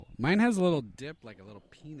Mine has a little dip, like a little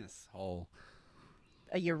penis hole.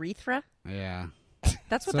 A urethra? Yeah.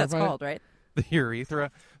 That's what So that's if I- called, right? The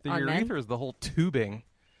urethra. The On men? urethra is the whole tubing.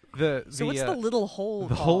 So what's the little hole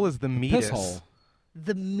The called? hole is the meatus. Piss hole.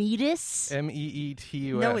 The meatus?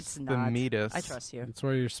 MEETUS. No, it's The not. meatus. I trust you. That's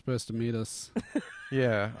where you're supposed to meet us.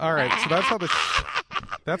 Yeah. All right. So that's how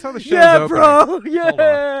the show's Yeah, opening. bro.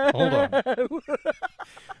 Yeah. Hold on.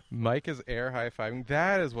 Mike is air high-fiving.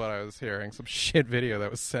 That is what I was hearing. Some shit video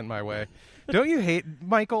that was sent my way. Don't you hate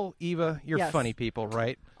Michael, Eva? You're Yes. funny people,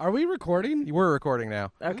 right? Are we recording? We're recording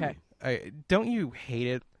now. Okay. Don't you hate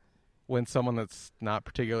it when someone that's not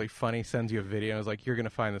particularly funny sends you a video and is like, "You're going to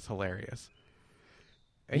find this hilarious"?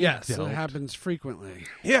 And you Yes, it don't. happens frequently.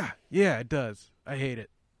 Yeah, it does. I hate it.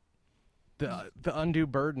 The undue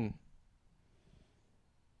burden.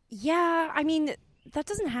 Yeah, I mean, that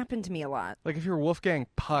doesn't happen to me a lot. Like if you're Wolfgang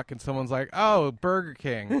Puck and someone's like, "Oh, Burger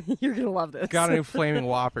King You're going to love this. got a new flaming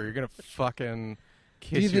Whopper," you're gonna fucking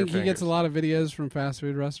kiss Do you your think he gets a fingers. lot of videos from fast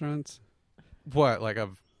food restaurants? What, like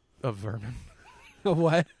of vermin?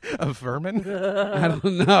 What? Of vermin? I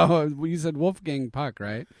don't know. You said Wolfgang Puck,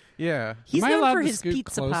 right? Yeah. He's Am I known allowed for to his scoot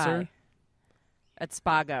pizza closer? pie at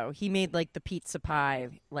Spago. He made like the pizza pie,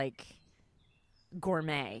 like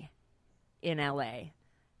gourmet in LA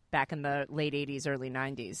back in the late 80s, early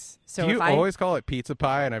 90s. So Do you if I always call it pizza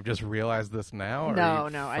pie and I've just realized this now? Or are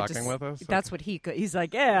you no, fucking I just with us? that's what he's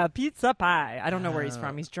like. Yeah, pizza pie. I don't know where he's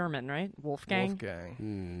from. He's German, right? Wolfgang.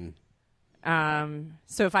 Wolfgang.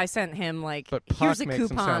 So if I sent him like, But here's Puck a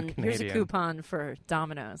makes him sound coupon. Here's a Canadian. coupon for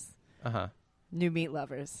Domino's. Uh-huh. New meat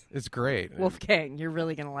lovers. It's great. Wolfgang, you're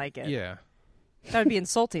really gonna like it. Yeah. That would be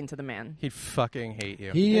insulting to the man. He'd fucking hate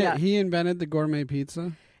you. He invented the gourmet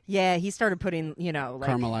pizza. Yeah, he started putting, like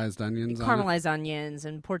Caramelized onions on it. caramelized onions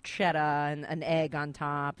and porchetta and an egg on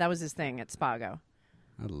top. That was his thing at Spago.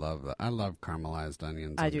 I love that. I love caramelized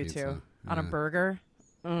onions I on do pizza. too. On a Yeah. burger.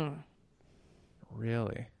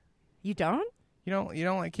 Really? You don't? You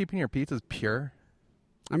don't like keeping your pizzas pure?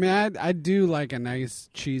 I mean, I do like a nice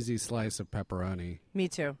cheesy slice of pepperoni. Me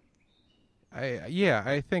too.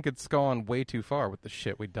 I think it's gone way too far with the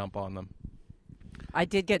shit we dump on them. I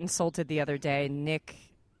did get insulted the other day. Nick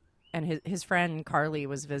and his friend Carly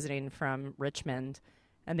was visiting from Richmond,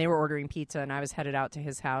 and they were ordering pizza, and I was headed out to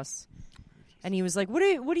his house. And he was like, "What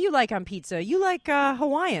do you like on pizza? You like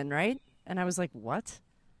Hawaiian, right?" And I was like, "What?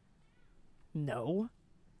 No.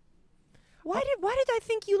 Why did I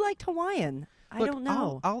think you liked Hawaiian? I Look, don't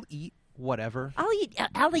know. I'll eat whatever.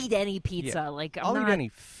 I'll eat any pizza. Yeah. Like I'll eat any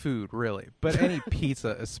food, really, but any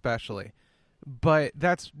pizza especially. But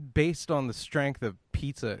that's based on the strength of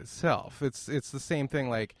pizza itself. It's the same thing.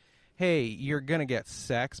 Like, hey, you're gonna get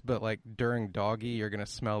sex, but like during doggy, you're gonna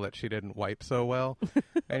smell that she didn't wipe so well,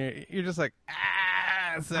 and you're just like,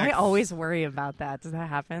 sex. I always worry about that. Does that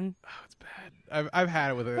happen? Oh, it's bad. I've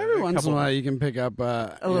had it with Every once in a couple- while, you can pick up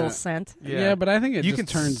A little scent. Yeah, but I think it You just can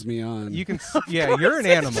turns me on. You can, yeah, you're an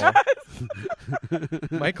animal.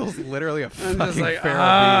 Michael's literally a I'm fucking just like,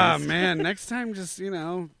 feral beast. man, next time, just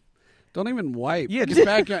don't even wipe. Yeah,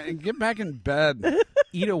 get back in bed.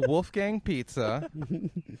 Eat a Wolfgang pizza,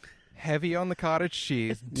 heavy on the cottage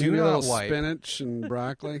cheese. Do Maybe a not little wipe. spinach and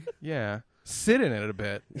broccoli. Yeah, sit in it a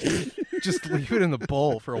bit. Just leave it in the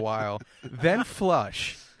bowl for a while, then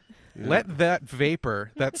flush. Yeah. Let that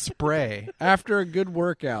vapor, that spray. After a good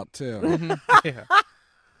workout too. Yeah.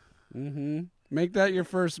 Make that your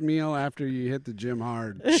first meal after you hit the gym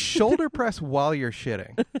hard. Shoulder press while you're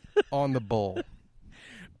shitting on the bowl.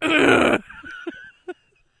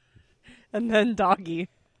 And then doggy.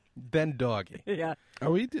 Then doggy. Yeah.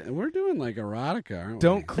 We're doing like erotica, aren't we?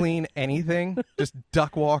 Don't clean anything. Just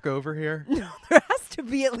duck walk over here. There has to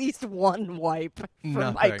be at least one wipe for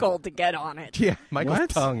Nothing. Michael to get on it. Yeah, Michael's What?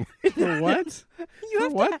 tongue. For what? You For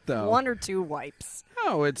have what, to have though? one or two wipes.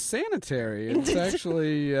 Oh, it's sanitary. It's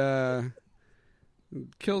actually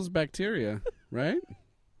kills bacteria, right?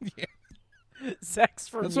 Sex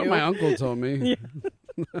from That's you. what my uncle told me.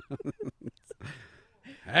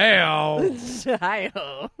 Hey-o.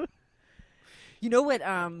 Hi-ho. You know what?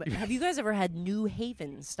 Have you guys ever had New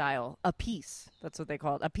Haven style appease? That's what they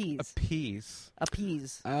call it. Appease. Peace.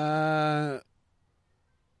 Appease.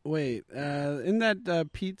 Wait. Isn't that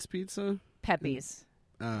Pete's Pizza? Pepe's.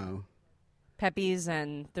 Oh. Pepe's,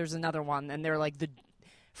 and there's another one, and they're like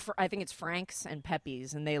I think it's Frank's and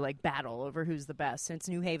Pepe's, and they like battle over who's the best. And it's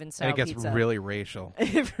New Haven style And it gets pizza. really racial.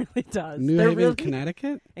 It really does. New They're Haven, really-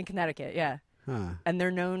 Connecticut? in Connecticut, yeah. Huh. And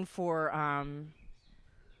they're known for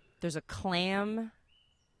there's a clam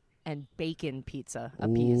and bacon pizza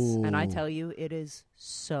apiece, and I Ooh. tell you, it is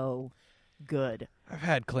so good. I've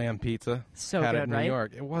had clam pizza. So had good, it in right? New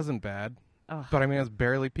York. It wasn't bad. But I mean, it's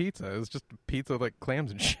barely pizza. It's just pizza with like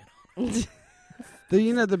clams and shit.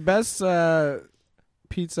 The best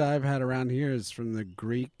pizza I've had around here is from the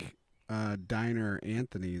Greek diner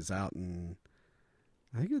Anthony's out in,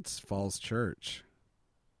 I think it's Falls Church.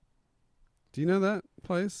 Do you know that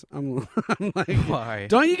place? I'm like, Why?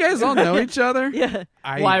 don't you guys all know each other? Yeah.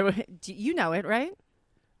 Why? You know it, right?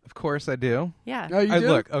 Of course I do. Yeah. Oh, you do?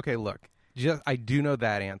 Look. I do know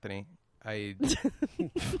that, Anthony.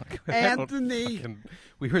 Anthony.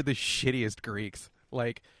 We heard the shittiest Greeks.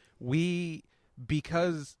 Like,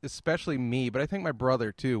 because especially me, but I think my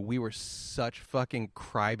brother too, we were such fucking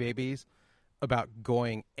crybabies about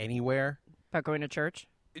going anywhere. About going to church?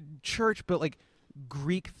 Church, but like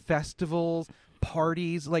Greek festivals,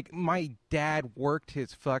 parties. Like, my dad worked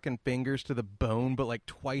his fucking fingers to the bone, but like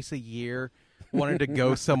twice a year wanted to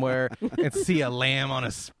go somewhere and see a lamb on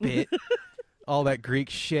a spit. All that Greek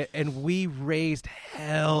shit, and we raised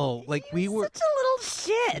hell. Like, we were such a little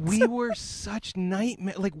shit. We were such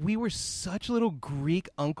nightmare. Like, we were such little Greek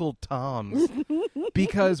Uncle Toms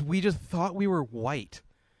because we just thought we were white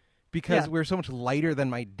because we were so much lighter than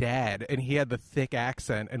my dad, and he had the thick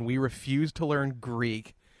accent, and we refused to learn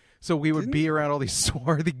Greek. So we would be around all these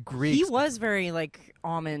swarthy Greeks. He was very like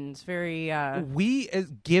almonds, very.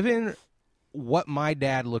 Given what my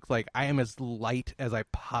dad looked like, I am as light as I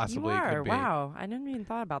possibly could be. Wow, I didn't even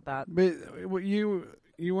thought about that. But you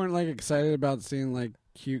weren't like excited about seeing like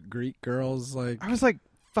cute Greek girls like. I was like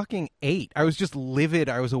fucking 8. I was just livid.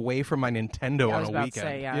 I was away from my Nintendo on a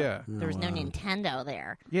weekend. Yeah. There was no Nintendo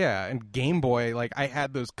there. Yeah, and Game Boy, like, I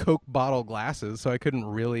had those Coke bottle glasses, so I couldn't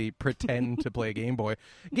really pretend to play Game Boy.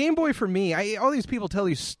 Game Boy for me, all these people tell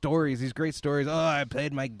these stories, these great stories. Oh, I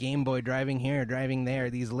played my Game Boy driving here, driving there,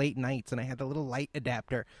 these late nights, and I had the little light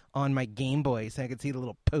adapter on my Game Boy so I could see the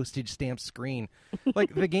little postage stamp screen.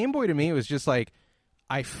 Like, the Game Boy to me was just like,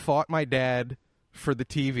 I fought my dad for the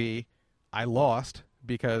TV. I lost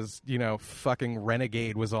because, fucking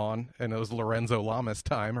Renegade was on, and it was Lorenzo Lamas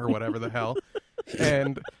time or whatever the hell.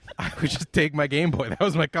 And I would just take my Game Boy. That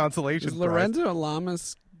was my consolation prize. Is Lorenzo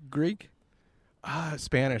Lamas Greek?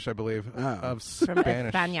 Spanish, I believe. Oh. Of From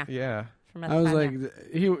Spanish. España. Yeah. From I was like,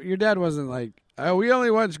 your dad wasn't like, we only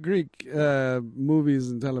watch Greek movies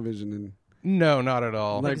and television, and No, not at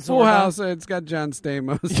all. like Zorba? Full House. It's got John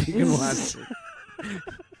Stamos. You can watch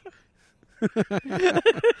it.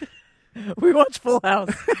 we watch Full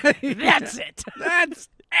House. That's it. That's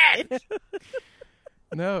it.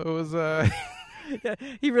 No, it was...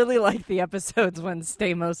 He really liked the episodes when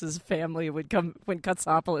Stamos' family would come, when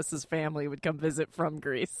Katsopoulos' family would come visit from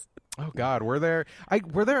Greece. Oh God, I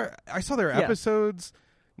saw their episodes.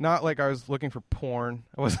 Not like I was looking for porn.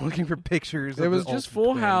 I wasn't looking for pictures. It was the just Olsen Full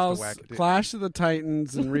twins, House, the Wackadoo. Clash of the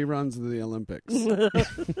Titans, and reruns of the Olympics.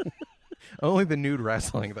 Only the nude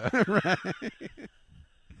wrestling though. Right.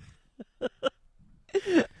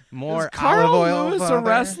 More Is Carl olive oil. Lewis a father?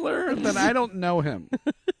 wrestler? Then I don't know him.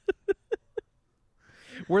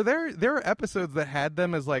 Were there were episodes that had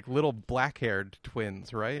them as like little black-haired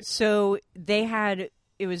twins, right? So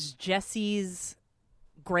it was Jesse's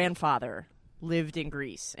grandfather lived in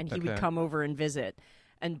Greece, and he would Okay. come over and visit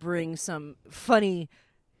and bring some funny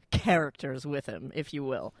characters with him, if you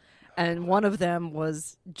will. And one of them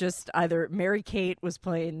was just either Mary Kate was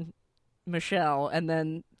playing Michelle, and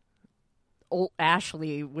then old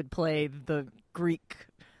Ashley would play the Greek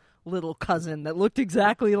little cousin that looked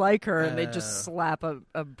exactly like her, and they'd just slap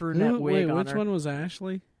a brunette wig on which her. one was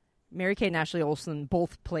Ashley? Mary Kate and Ashley Olsen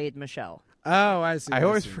both played Michelle. Oh, I see. I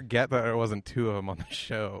always see. forget that there wasn't two of them on the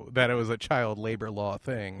show. That it was a child labor law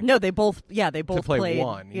thing. No, they both to play played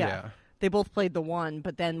one. Yeah. They both played the one,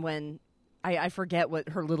 but then when I forget what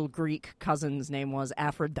her little Greek cousin's name was,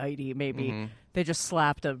 Aphrodite maybe, Mhm. they just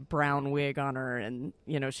slapped a brown wig on her, and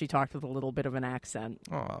she talked with a little bit of an accent.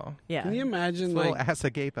 Oh, Yeah. Can you imagine, little like,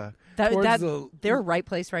 Asagapa. They were right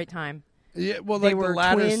place, right time. yeah, well, they like were the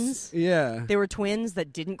latter, twins. Yeah, They were twins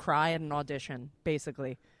that didn't cry at an audition,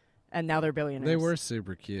 basically. And now they're billionaires. they were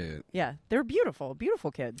super cute. Yeah, they're beautiful, beautiful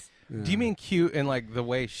kids. Yeah. Do you mean cute in like the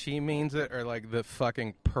way she means it, or like the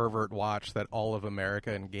fucking pervert watch that all of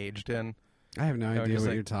America engaged in? I have no They were idea just what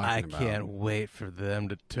like, you're talking I about. can't wait for them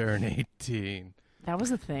to turn 18. That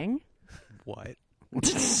was a thing What?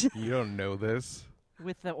 You don't know this?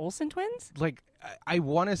 with the Olsen twins? Like, I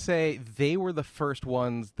want to say they were the first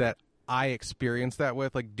ones that I experienced that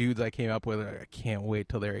with. Like, dudes I came up with, I can't wait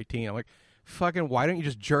till they're 18. I'm like, fucking, why don't you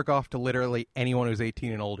just jerk off to literally anyone who's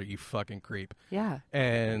 18 and older, you fucking creep? Yeah.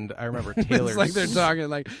 And I remember Taylor. It's like they're talking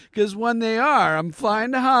like, because when they are, I'm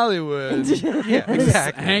flying to Hollywood. Yeah,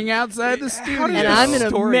 exactly. Hang outside the studio. How did And your I'm going to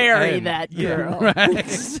story marry end? that Yeah. girl.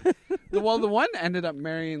 Right. Well, the one ended up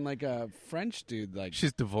marrying like a French dude. Like,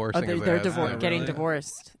 She's Oh, divorcing. his they're ass now. getting really?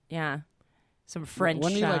 divorced. Yeah, some French.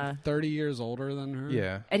 wasn't he like 30 years older than her?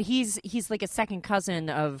 Yeah. and he's like a second cousin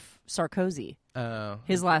of Sarkozy.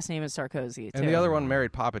 His last name is Sarkozy. Too. And the other one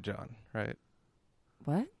married Papa John, right?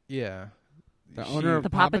 What? Yeah. The She- owner of The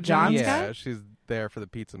Papa John's Yeah, guy? she's there for the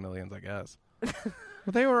pizza millions, I guess.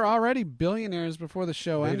 Well, they were already billionaires before the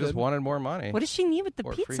show They ended. just wanted more money. What does she need with the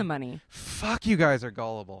Or pizza free. money? Fuck, you guys are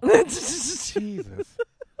gullible. Jesus.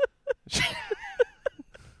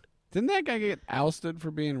 Didn't that guy get ousted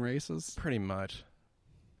for being racist? Pretty much.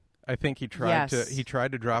 I think he tried Yes. to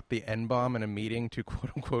tried to drop the N-bomb in a meeting to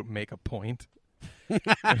quote unquote make a point.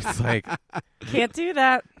 It's like Can't do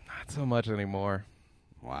that. not so much anymore.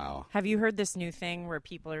 Wow. Have you heard this new thing where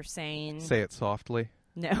people are saying Say it softly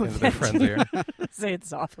no? into their friend's ear. Say it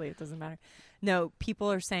softly. It doesn't matter. No, people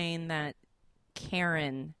are saying that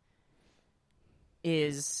Karen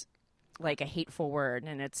is like a hateful word,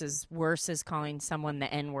 and it's as worse as calling someone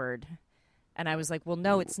the N-word. And I was like, well,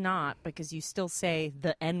 no, it's not, because you still say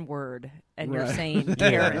the N-word, and you're Right. saying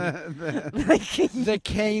Karen. Like, The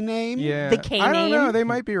K name? Yeah. The K I don't know. name? They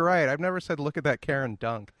might be right. I've never said look at that Karen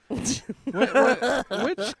dunk. Which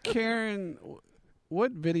Karen?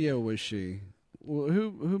 What video was she?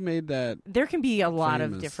 Who made that? there can be a lot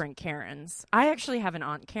of Famous. different Karens. I actually have an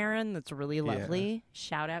aunt Karen that's really lovely.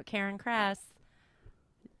 Shout out Karen Krass.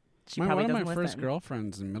 She probably one of doesn't my listen. first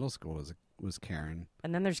girlfriends in middle school was Karen.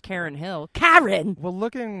 And then there's Karen Hill. Karen! Well,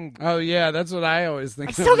 looking Oh yeah, that's what I always think.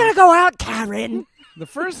 I'm still gonna go out, Karen! The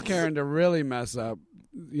first Karen to really mess up,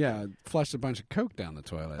 flushed a bunch of Coke down the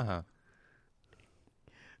toilet. uh-huh.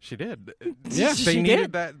 She did. Yeah. They She needed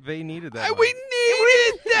did. that. They needed that. We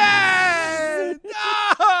needed that.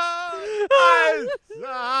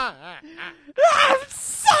 I'm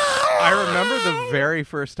sorry! I remember the very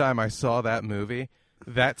first time I saw that movie,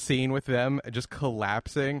 that scene with them just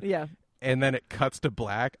collapsing, Yeah. and then it cuts to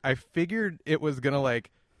black. I figured it was gonna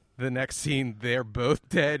like the next scene, they're both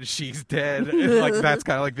dead, she's dead. It's like that's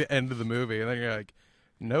kind of like the end of the movie, and then you're like,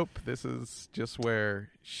 nope, this is just where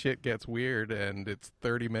shit gets weird, and it's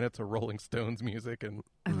 30 minutes of Rolling Stones music and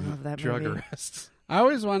I love that drug movie. arrests. I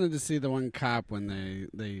always wanted to see the one cop when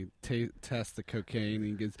they test the cocaine and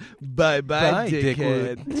he goes, bye, Bye,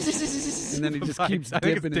 dickhead. dickwood. And then he just Bye. keeps I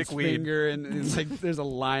think it's dipping his dickweed. finger, and it's like there's a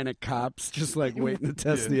line of cops just like waiting to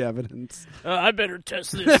test Yeah. the evidence. I better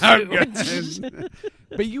test this too.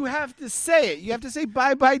 But you have to say it. You have to say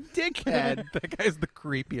bye, dickhead. That guy's the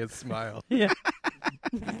creepiest smile. Yeah.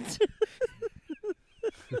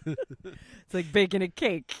 It's like baking a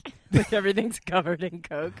cake. Like everything's covered in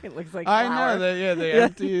Coke. It looks like I flour. know that. Yeah, they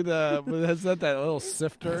empty the. Has that little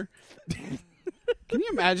sifter? Can you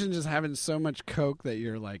imagine just having so much Coke that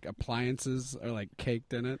your like appliances are like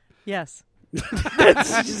caked in it? Yes.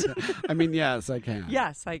 I mean, yes, I can.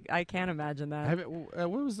 Yes, I can imagine that. Have it, what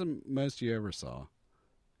was the most you ever saw?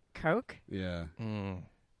 Coke? Yeah. I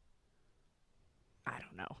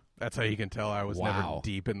don't know. That's how you can tell I was never Wow.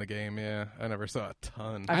 deep in the game. Yeah, I never saw a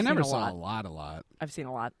ton. I've I never seen a saw lot. a lot. I've seen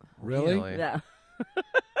a lot. Really? Really? Yeah.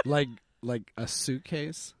 like a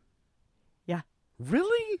suitcase? Yeah.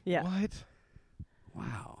 Really? Yeah. What?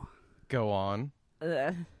 Wow. Go on.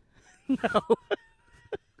 No.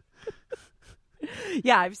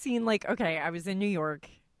 Yeah, I've seen okay, I was in New York.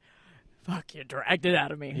 Fuck, you dragged it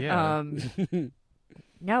out of me. Yeah.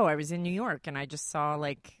 No, I was in New York and I just saw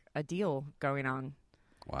a deal going on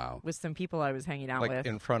Wow. with some people I was hanging out Like with.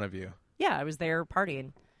 in front of you. Yeah, I was there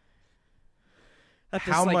partying. At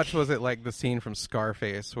this, How much was it like the scene from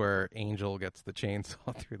Scarface where Angel gets the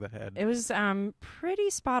chainsaw through the head? It was pretty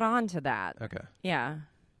spot on to that. Okay. Yeah.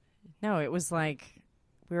 No, it was like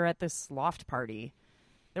we were at this loft party.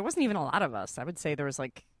 There wasn't even a lot of us. I would say there was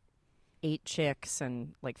 8 chicks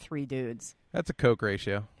and 3 dudes. That's a Coke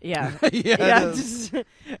ratio. Yeah. Yeah. Yeah.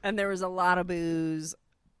 And there was a lot of booze,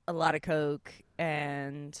 a lot of Coke,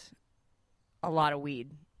 and a lot of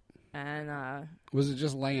weed. And Was it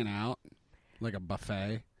just laying out like a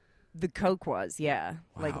buffet? the Coke was, yeah.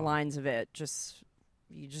 Wow. Lines of it.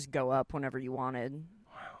 You just go up whenever you wanted.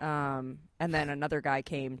 And then another guy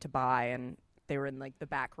came to buy, and they were in the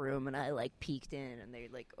back room, and I peeked in, and they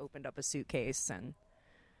opened up a suitcase, and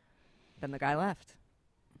then the guy left.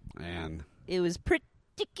 Man. It was pretty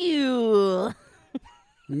cool.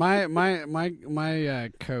 My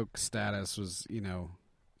Coke status was,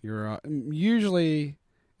 you're usually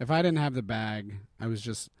if I didn't have the bag, I was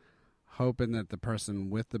just hoping that the person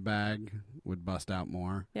with the bag would bust out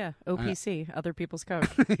more. Yeah, OPC, other people's Coke.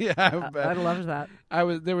 Yeah, I loved that.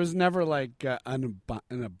 there was never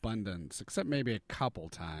an abundance, except maybe a couple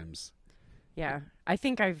times. Yeah, I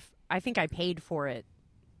think I paid for it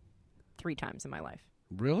 3 times in my life.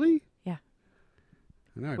 Really? Yeah.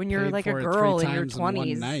 I know, I When you're paid like a for it girl 3 in your times one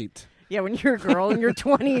 20s. night. Yeah, when you're a girl in your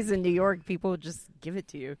 20s in New York, people just give it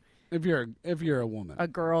to you. If you're a woman, A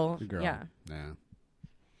girl, a girl. yeah. Yeah.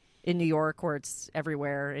 In New York, where it's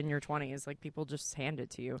everywhere in your 20s, like people just hand it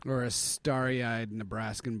to you. Or a starry-eyed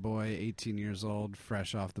Nebraskan boy, 18 years old,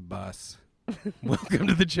 fresh off the bus. Welcome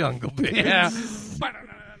to the jungle, baby. Yeah.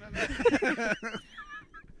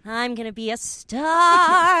 I'm gonna be a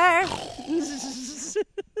star.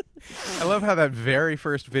 I love how that very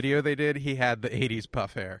first video they did, he had the 80s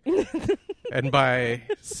puff hair. And by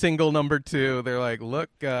single number 2, they're like, look,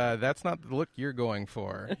 that's not the look you're going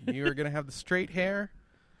for. You are going to have the straight hair?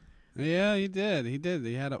 Yeah, he did. He did.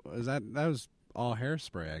 He had that was all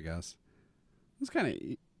hairspray, I guess. It was kind of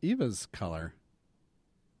Eva's color.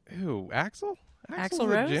 Who, Axl? Axl Axl's a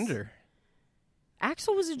Rose? ginger.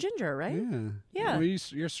 Axl was a ginger, right? Yeah. Yeah.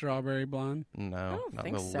 You're strawberry blonde. No, don't not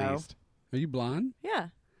think in the so. least. Are you blonde? Yeah.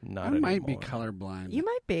 Not I might be anymore. colorblind. You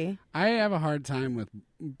might be. I have a hard time with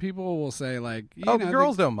people will say like, Oh,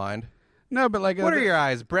 girls don't mind. No, but like, What are your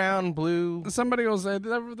eyes? Brown, blue? somebody will say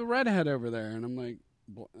the redhead over there, and I'm like,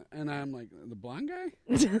 the blonde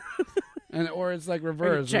guy, and or it's like Are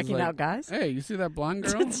reverse. you It's checking like, out guys? Hey, you see that blonde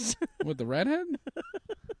girl with the redhead?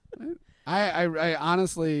 I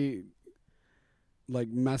honestly like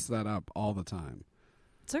mess that up all the time.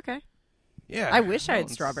 It's okay. Yeah. I wish I no had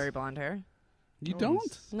one's- strawberry blonde hair. You no don't?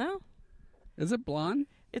 one's- No. Is it blonde?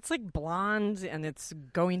 It's like blonde and it's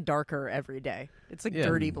going darker every day. It's like Yeah.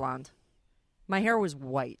 dirty blonde. My hair was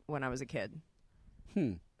white when I was a kid.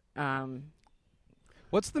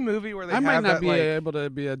 What's the movie where they I have might not that, be like, able to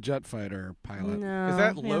be a jet fighter pilot. No. is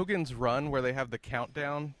that yeah. Logan's Run where they have the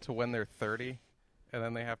countdown to when they're 30 and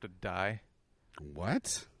then they have to die?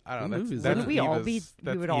 What? I don't What know. movie is That's that? Would we all Eva's- be- we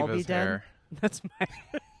that's would all be Eva's dead? hair. That's my.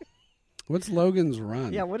 What's Logan's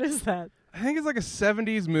Run? Yeah, what is that? I think it's like a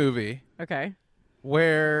 70s movie Okay.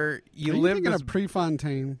 where you Are you live thinking this of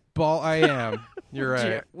Prefontaine? ball. I am. You're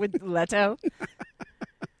right. With Leto.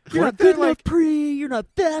 Weren't there, like, Pre. You're not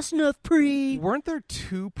fast enough, Pre. weren't there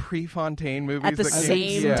 2 Prefontaine movies At the that came-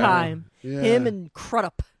 same Yeah. time. Yeah. Him and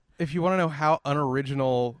Crudup. If you want to know how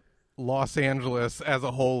unoriginal Los Angeles as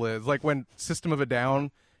a whole is, like when System of a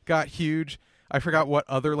Down got huge, I forgot what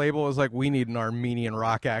other label was like, we need an Armenian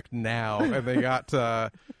rock act now. And they got, oh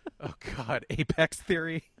God, Apex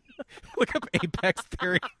Theory. Look up Apex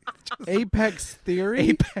Theory. Apex Theory.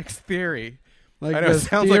 Apex Theory. Like I know, the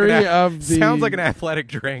sounds like theory an of the sounds like an athletic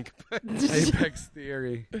drink. Apex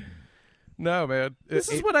Theory. No, man. This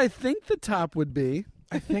is what I think the top would be.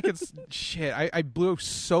 I think it's shit. I blew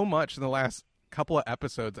so much in the last couple of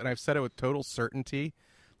episodes, and I've said it with total certainty.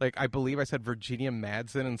 Like, I believe I said Virginia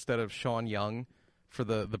Madsen instead of Sean Young for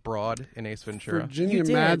the broad in Ace Ventura. Virginia You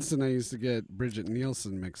did. Madsen I used to get Bridget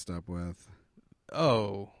Nielsen mixed up with.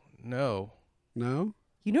 Oh, no. No?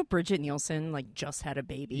 You know Bridget Nielsen like just had a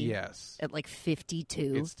baby Yes. at like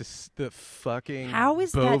 52. It's just the fucking How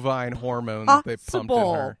is that bovine hormones they pumped in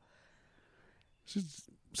possible? her. She's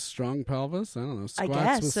strong pelvis. I don't know. I Squats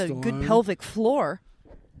guess with a good Stallone. pelvic floor.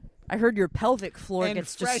 I heard your pelvic floor And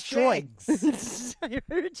gets fresh destroyed. eggs. I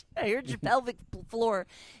heard your pelvic floor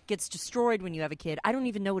gets destroyed when you have a kid. I don't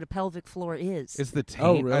even know what a pelvic floor is. It's the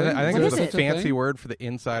Oh, taint. really? I think What it's is a it? fancy Thing? word for the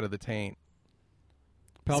inside of the taint.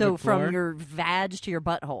 Pelvic So floor? from your vag to your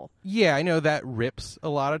butthole, Yeah, I know that rips a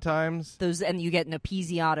lot of times. those, and you get an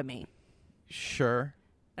episiotomy. Sure.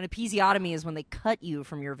 An episiotomy is when they cut you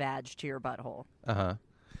from your vag to your butthole. Uh-huh.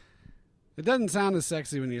 It doesn't sound as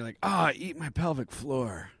sexy when you're like, eat my pelvic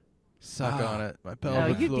floor. Suck Ah. on it. My Oh,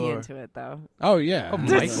 pelvic you'd floor. be into it though. Oh yeah. Oh,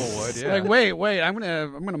 Michael would, yeah. Like, wait, I'm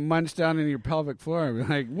gonna munch down into your pelvic floor. I'm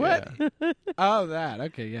like, what? Oh, that.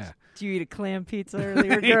 Okay, yeah. Do you eat a clam pizza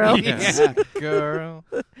earlier, girl? Yeah. Girl.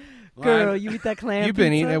 Girl, you eat that clam You've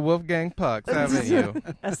been pizza? eating at Wolfgang Puck's, haven't you?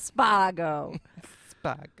 Spago.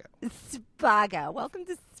 Spago. Spago. Welcome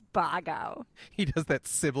to Spago. He does that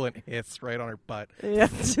sibilant hiss right on her butt. Yeah.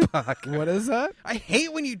 Spago. What is that? I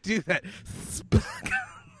hate when you do that. Spago.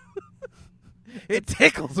 It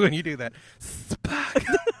tickles when you do that.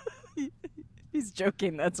 Spago. He's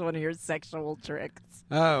joking. That's one of your sexual tricks.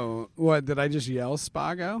 Oh, what? Did I just yell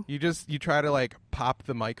Spago? You try to like pop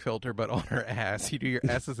the mic filter, but on her ass. You do your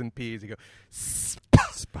S's and P's. You go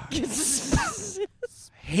Spago.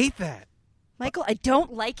 Hate that. Michael, I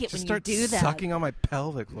don't like it Just when start you do that. sucking on my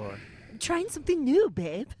pelvic floor. I'm trying something new,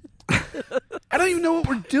 babe. I don't even know what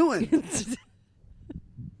we're doing.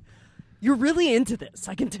 You're really into this.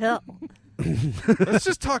 I can tell. Let's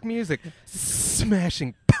just talk music.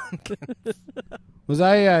 Smashing Pumpkins. Was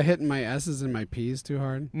I hitting my S's and my P's too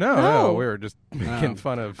hard? No, we were just making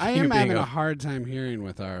fun of I you am being having a hard time hearing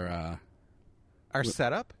with our. our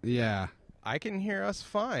setup. Yeah. I can hear us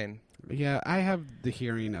fine. Yeah, I have the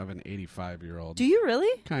hearing of an 85-year-old. Do you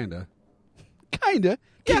really? Kinda.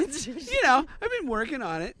 Yeah, you know, I've been working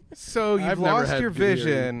on it. So you've I've never lost had your good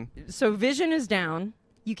vision. So vision is down.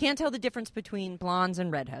 You can't tell the difference between blondes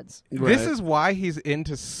and redheads. This is why he's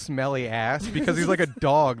into smelly ass, because he's like a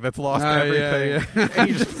dog that's lost Oh, everything. yeah. And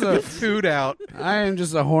he just spits food out. I am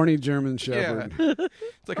just a horny German Shepherd.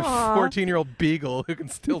 It's like Aw. a 14-year-old beagle who can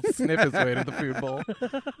still sniff his way to the food bowl.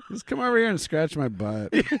 Just come over here and scratch my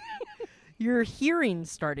butt. Your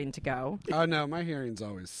hearing's starting to go. Oh, no, my hearing's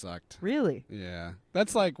always sucked. Really? Yeah.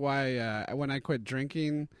 That's like why when I quit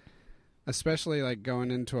drinking, especially like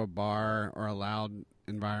going into a bar or a loud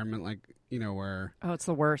environment, like, you know, where, Oh, it's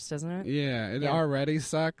the worst, isn't it? yeah, it Yeah. already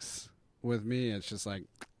sucks with me. It's just like,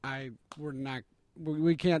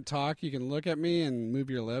 we can't talk. You can look at me and move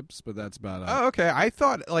your lips, but that's about it. Oh, okay. I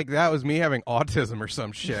thought like that was me having autism or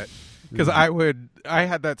some shit. Because I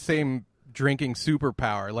had that same drinking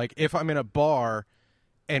superpower. Like if I'm in a bar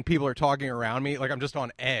and people are talking around me, like I'm just on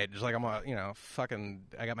edge. Like I'm I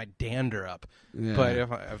got my dander up. Yeah. But if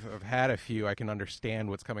I've had a few, I can understand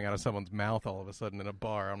what's coming out of someone's mouth all of a sudden in a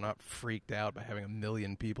bar. I'm not freaked out by having a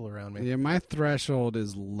million people around me. Yeah, my threshold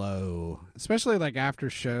is low, especially like after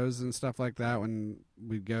shows and stuff like that when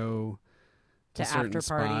we go to certain after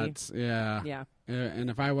party. spots. Yeah. Yeah. And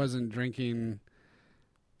if I wasn't drinking,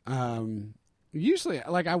 usually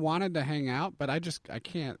like I wanted to hang out, but I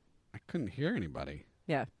couldn't hear anybody.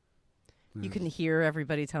 Yeah. You can hear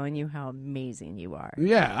everybody telling you how amazing you are.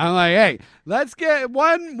 Yeah, I'm like, hey, let's get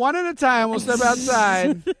one at a time. We'll step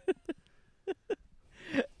outside.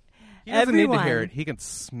 He doesn't need to Everyone. hear it. He can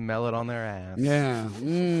smell it on their ass. Yeah.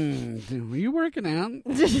 Were you working out?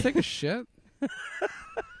 Take a shit.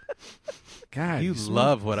 God, You smell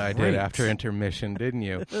love what I great. did after intermission, didn't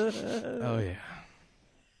you? Oh, yeah.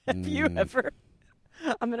 Have you ever...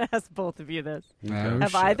 I'm going to ask both of you this. Oh,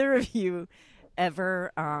 Have shit. either of you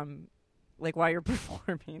ever, like while you're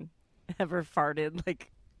performing, ever farted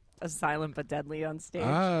like a silent but deadly on stage?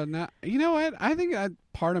 No. You know what? I think that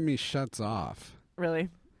part of me shuts off. Really?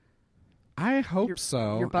 I hope Your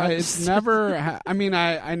so. bugs. It's never. I mean,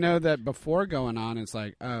 I know that before going on, it's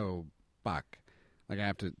like, oh, fuck. Like I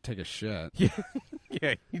have to take a shit.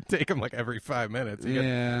 Yeah, you take them like every 5 minutes.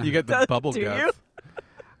 Yeah. You get the bubble Do guts. you?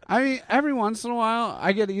 I mean, every once in a while,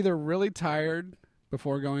 I get either really tired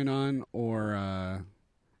before going on, or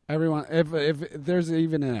if there's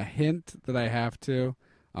even a hint that I have to,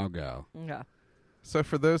 I'll go. Yeah. So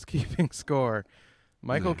for those keeping score,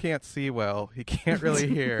 Michael can't see well. He can't really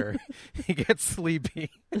hear. He gets sleepy.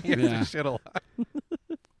 He has Yeah. to shit a lot.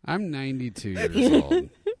 I'm 92 years old.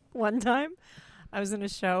 One time, I was in a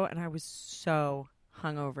show and I was so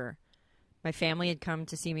hungover. My family had come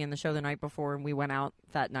to see me in the show the night before, and we went out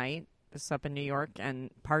that night. This is up in New York, and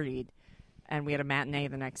partied. And we had a matinee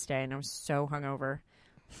the next day, and I was so hungover,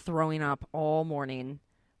 throwing up all morning,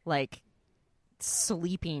 like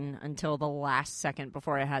sleeping until the last second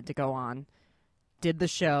before I had to go on. Did the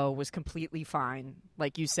show, was completely fine.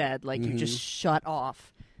 Like you said, like you just shut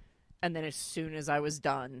off. And then as soon as I was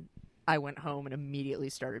done, I went home and immediately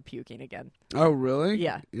started puking again. Oh, really?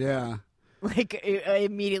 Yeah. Yeah. Like, I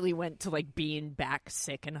immediately went to, like, being back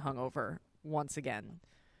sick and hungover once again.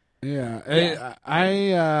 Yeah.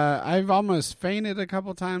 Yeah. I've almost fainted a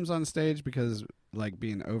couple times on stage because, like,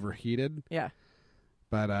 being overheated. Yeah.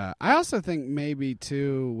 But I also think maybe,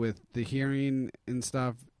 too, with the hearing and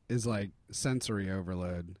stuff, is, like, sensory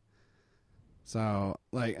overload. So,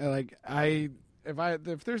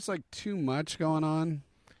 if there's, like, too much going on,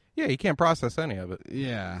 Yeah, you can't process any of it.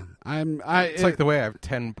 yeah. It's like the way I have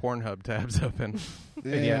 10 Pornhub tabs open,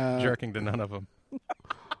 and Yeah. yet jerking to none of them.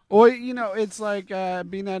 Well, you know, it's like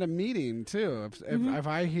being at a meeting too. If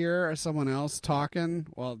I hear someone else talking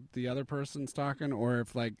while the other person's talking, or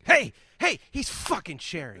if like Hey, he's fucking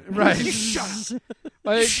sharing. Right. You shut up.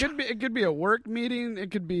 like it could be a work meeting,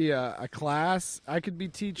 it could be a class. I could be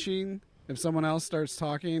teaching. If someone else starts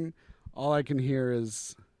talking, all I can hear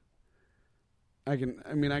is I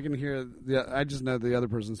can hear I just know the other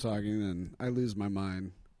person's talking, and I lose my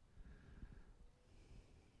mind.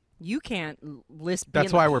 You can't list.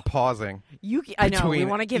 That's why we're pausing. I know. We between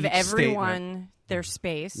want to give each everyone their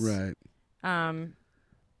space. Right.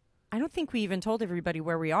 I don't think we even told everybody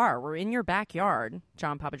where we are. We're in your backyard,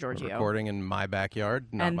 John Papagiorgio. Recording in my backyard,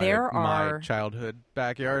 not And my, there my are childhood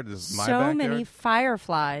backyard. This is my So backyard. many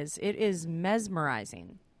fireflies. It is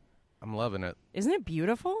mesmerizing. I'm loving it. Isn't it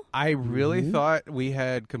beautiful? I really thought we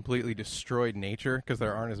had completely destroyed nature because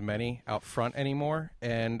there aren't as many out front anymore.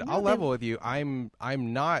 And I'll level with you. I'm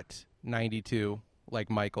not 92 like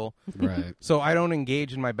Michael. Right. So I don't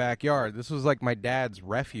engage in my backyard. This was like my dad's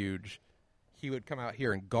refuge. He would come out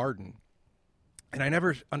here and garden. And I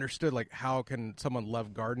never understood, like, how can someone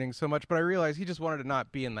love gardening so much? But I realized he just wanted to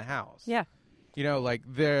not be in the house. Yeah. You know, like,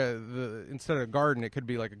 instead of a garden, it could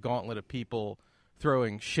be like a gauntlet of people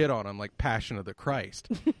throwing shit on him, like Passion of the Christ.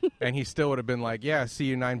 And he still would have been like, yeah, see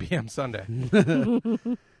you 9 p.m. Sunday.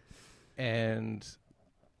 And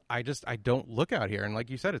I don't look out here. And like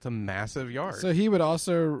you said, it's a massive yard. So he would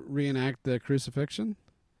also reenact the crucifixion?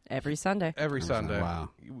 Every Sunday. Every Sunday. Wow.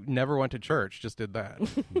 Never went to church, just did that.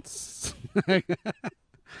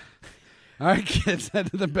 All right, kids,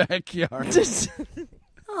 head to the backyard.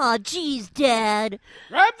 Aw, jeez, Dad.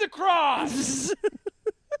 Grab the cross!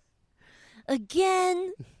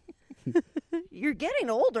 Again? You're getting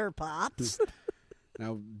older, Pops.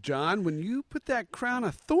 Now, John, when you put that crown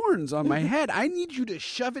of thorns on my head, I need you to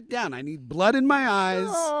shove it down. I need blood in my eyes.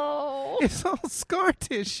 Oh. It's all scar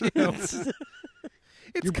tissue.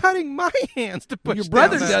 It's cutting my hands to push Your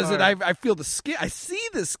brother down does that it. hard. I feel the skin. I see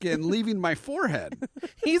the skin leaving my forehead.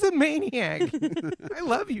 He's a maniac. I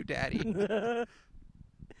love you, Daddy.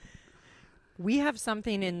 We have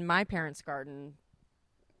something in my parents' garden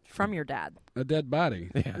from your dad. A dead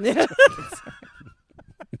body. Yeah.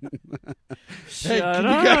 Hey, can you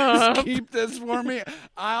guys keep this for me?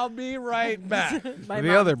 I'll be right back.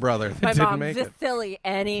 The other brother that My didn't mom, make it. Vasily,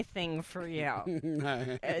 anything for you.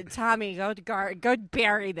 Tommy, go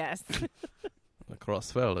bury this. The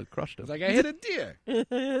cross fell. It crushed him. It's like I hit a deer.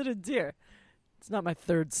 Hit a deer. It's not my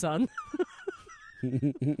third son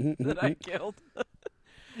that I killed.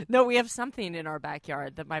 No, we have something in our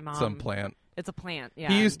backyard that my mom. Some plant. It's a plant. Yeah.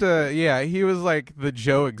 He used to, he was like the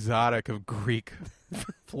Joe Exotic of Greek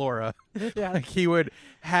flora. Yeah. Like he would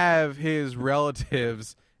have his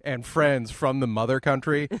relatives and friends from the mother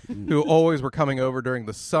country who always were coming over during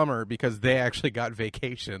the summer because they actually got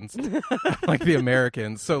vacations like the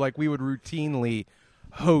Americans. So like we would routinely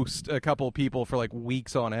host a couple people for like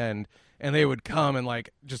weeks on end, and they would come and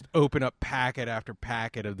like just open up packet after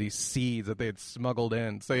packet of these seeds that they had smuggled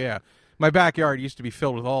in. So yeah, my backyard used to be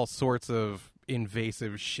filled with all sorts of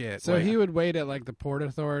invasive shit. So Like, he would wait at like the Port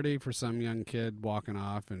Authority for some young kid walking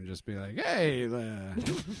off and just be like, "Hey, you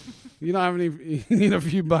don't have any? You need a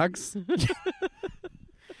few bucks?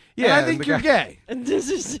 yeah, I think you're gay."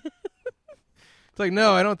 It's like,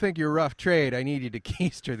 no, I don't think you're rough trade. I need you to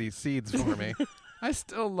keister these seeds for me. I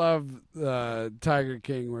still love Tiger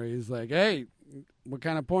King where he's like, "Hey, what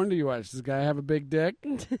kind of porn do you watch? Does this guy have a big dick?"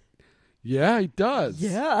 Yeah, he does.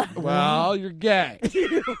 Yeah. Well, you're gay.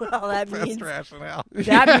 Well, that Best means rationale.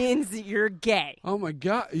 that means that you're gay. Oh my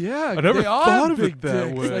god. Yeah, I never they all thought have of it big that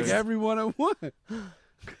dicks, way. like everyone at one.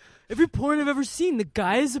 Every porn I've ever seen, the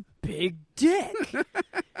guy is a big dick.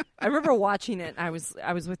 I remember watching it. I was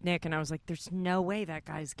with Nick, and I was like, "There's no way that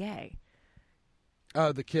guy's gay."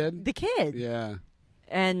 Oh, the kid. The kid, Yeah.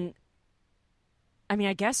 and I mean,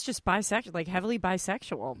 I guess just bisexual, like heavily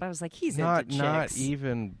bisexual. But I was like, he's into chicks. Not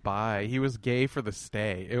even bi. He was gay for the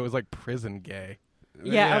stay. It was like prison gay.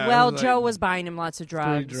 Yeah, it well, was Joe like was buying him lots of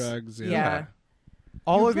drugs. Free drugs. Yeah. Yeah.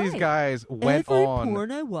 All You're of these right. guys went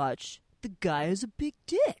on. I watch, the guy has a big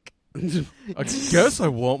dick. I guess I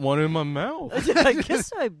want one in my mouth. I guess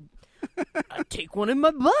I take one in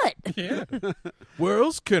my butt. Yeah. Where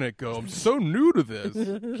else can it go? I'm so new to this.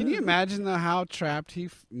 Can you imagine though how trapped he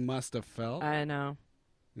must have felt? I know.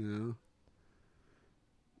 You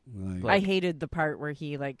know. Like- I hated the part where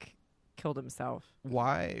he like killed himself.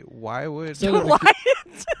 Why? Why would? So- Why?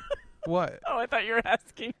 What? Oh, I thought you were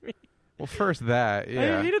asking me. Well, first that. I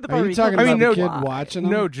Yeah. hated the Are part where you he talking killed about no- the kid himself. watching him?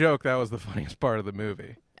 No joke. That was the funniest part of the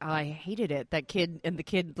movie. Oh, I hated it. That kid and the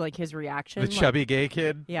kid, like his reaction. The like- chubby gay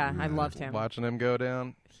kid. Yeah, I loved him. Watching him go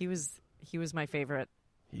down. He was my favorite.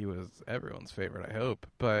 He was everyone's favorite, I hope.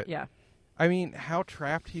 But Yeah. I mean, how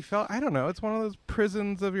trapped he felt. I don't know. It's one of those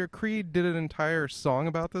prisons of your creed. Did an entire song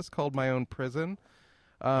about this called "My Own Prison."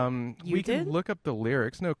 You We did? can look up the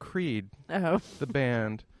lyrics. No, Creed, Oh. the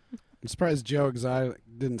band. I'm surprised Joe Exotic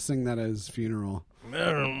didn't sing that at his funeral.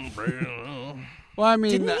 Well, I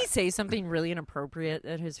mean, Didn't he say something really inappropriate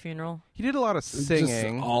at his funeral? He did a lot of just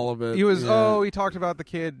singing. all of it. He was yeah. he talked about the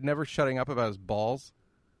kid never shutting up about his balls.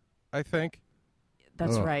 I think.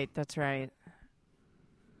 That's Ugh. right. That's right.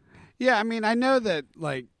 Yeah, I mean, I know that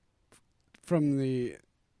like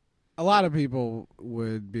a lot of people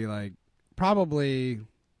would be like, probably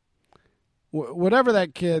whatever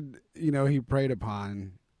that kid, he preyed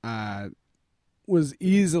upon was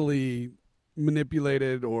easily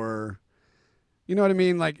manipulated or, you know what I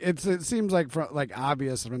mean? Like it seems like like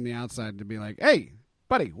obvious from the outside to be like, hey,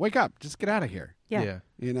 buddy, wake up, just get out of here. Yeah.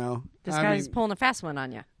 You know, This I guy's mean, pulling a fast one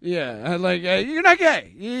on you. yeah, like you're not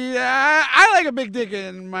gay. Yeah, I like a big dick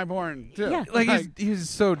in my porn too. Yeah. Like he's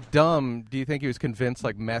so dumb. Do you think he was convinced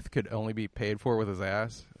like meth could only be paid for with his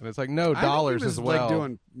ass? And it's like no, I think dollars he was, as well. Like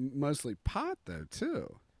doing mostly pot though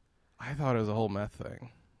too. I thought it was a whole meth thing.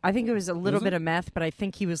 I think it was a little Was bit it? of meth, but I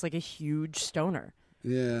think he was like a huge stoner.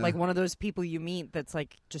 Yeah, Like one of those people you meet that's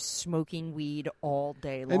like just smoking weed all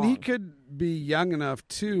day long. and he could be young enough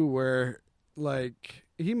too, where like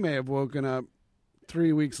he may have woken up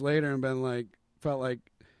 3 weeks later and been like, felt like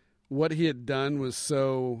what he had done was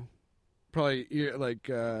so probably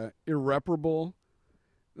irreparable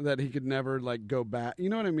that he could never like go back. You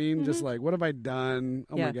know what I mean? Just like, what have I done?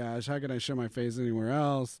 Oh Yeah. my gosh, how can I show my face anywhere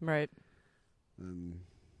else? Right. And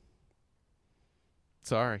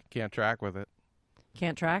Sorry, can't track with it.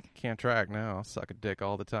 Can't track? Can't track now. I'll suck a dick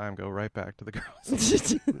all the time. Go right back to the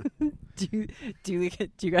girls. do you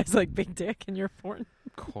guys like big dick in your porn?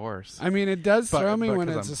 Of course. I mean, it does But- throw me but when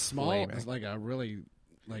 'cause it's I'm a small, flaming. it's like a really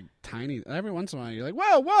like tiny. Every once in a while, you're like,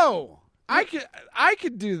 whoa, I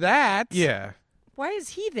could do that. Yeah. Why is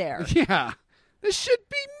he there? Yeah, this should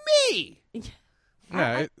be me.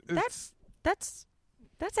 Yeah. That's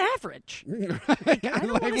average. I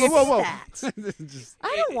don't wanna see that. Just,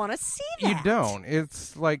 I don't want to see that. You don't.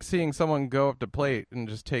 It's like seeing someone go up to plate and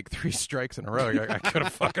just take 3 strikes in a row. You're like, I could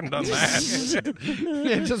have fucking done that.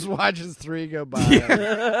 yeah, just watches 3 go by.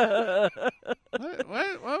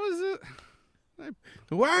 What was it?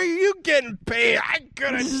 Why are you getting paid? I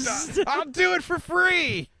could have done. I'll do it for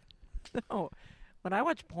free. No. When I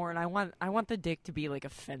watch porn, I want the dick to be like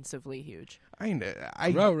offensively huge. I know.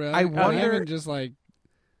 Oh, really? I Oh, wonder. even just like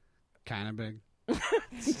kind of big.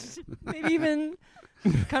 Maybe even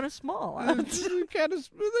kind of small. kind of,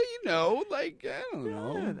 you know, like I don't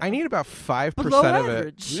know. I need about 5% Below of it.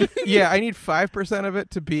 average. Yeah, I need 5% of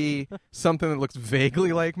it to be something that looks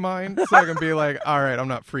vaguely like mine, so I can be like, all right, I'm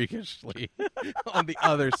not freakishly on the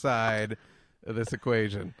other side of this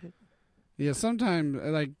equation. Yeah, sometimes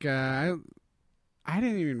like I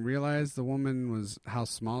didn't even realize the woman was how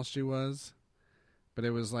small she was, but it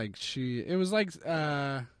was like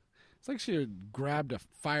it's like she had grabbed a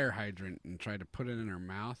fire hydrant and tried to put it in her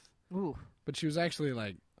mouth, Ooh. but she was actually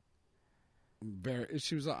like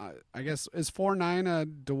she was I guess is 4'9" a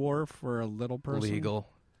dwarf for a little person? Legal.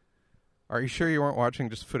 Are you sure you weren't watching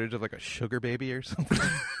just footage of like a sugar baby or something?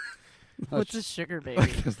 What's a sugar baby?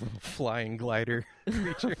 Like those little flying glider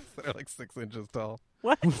creatures that are like 6 inches tall.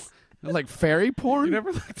 What? Like fairy porn? You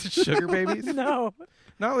never looked at sugar babies? No.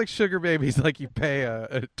 Not like sugar babies like you pay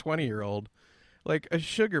a 20-year-old. Like a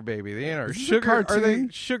sugar baby. They are Is this a sugar. Are they cartoon?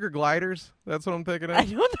 sugar gliders? That's what I'm thinking of. I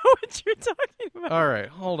don't know what you're talking about. All right,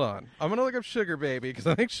 hold on. I'm gonna look up sugar baby because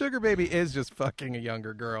I think sugar baby is just fucking a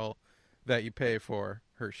younger girl that you pay for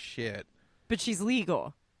her shit. But she's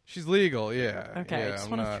legal. She's legal, yeah. Okay, yeah, I just I'm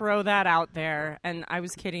want to not- throw that out there. And I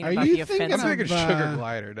was kidding Are about you the thinking I'm offensive. thinking of, sugar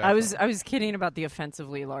glider. I was definitely. kidding about the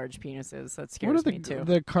offensively large penises. That What scares are me too.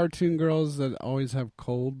 the cartoon girls that always have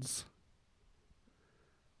colds?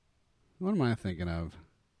 What am I thinking of?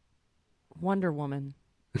 Wonder Woman.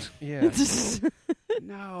 Yeah.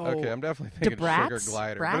 No. Okay, I'm definitely thinking Bratz? sugar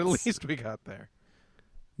glider, but at Bratz? least we got there.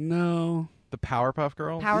 No. The Powerpuff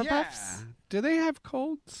Girls? Powerpuffs? Yeah. Do they have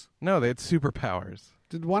colds? No, they had superpowers.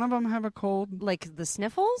 Did one of them have a cold? Like the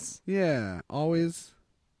sniffles? Yeah, always.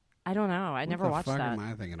 I don't know. I never watched What the that. fuck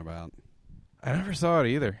am I thinking about? I never saw it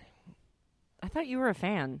either. I thought you were a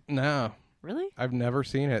fan. No, Really? I've never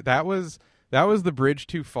seen it. That was the bridge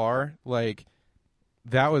too far. Like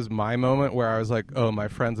that was my moment where I was like, "Oh, my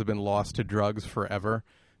friends have been lost to drugs forever."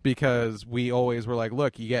 Because we always were like,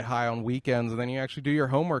 look, you get high on weekends and then you actually do your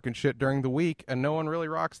homework and shit during the week and no one really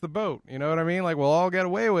rocks the boat. You know what I mean? Like, we'll all get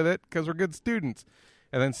away with it because we're good students.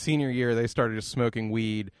 And then senior year, they started just smoking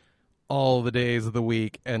weed all the days of the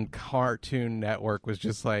week, and Cartoon Network was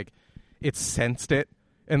just like, it sensed it.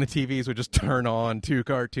 And the TVs would just turn on to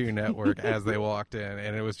Cartoon Network as they walked in.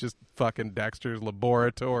 And it was just fucking Dexter's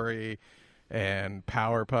Laboratory and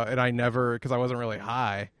Powerpuff. And I never, because I wasn't really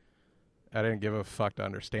high, I didn't give a fuck to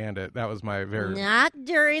understand it. That was my very... Not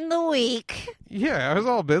during the week. Yeah, I was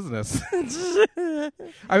all business. I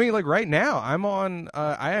mean, like right now, I'm on,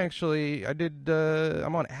 I'm on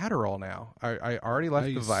Adderall now. I already left Oh,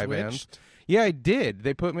 the you Vyvanse. switched? Yeah, I did.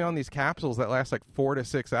 They put me on these capsules that last like 4 to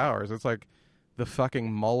 6 hours. It's like the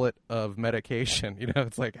fucking mullet of medication. You know,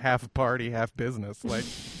 it's like half party, half business. Like,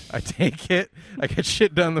 I take it, I get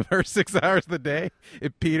shit done the first 6 hours of the day.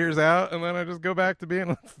 It peters out, and then I just go back to being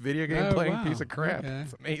a video game Oh, playing wow. piece of crap. Okay.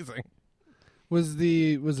 It's amazing. Was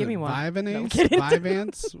Give me it one. Vyvanse? No, I'm kidding.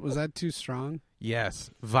 Vyvanse? Was that too strong? Yes.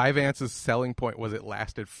 Vyvanse's selling point was it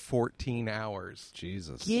lasted 14 hours.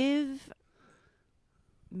 Jesus. Give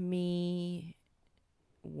me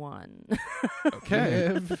one.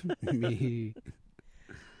 Okay. Give me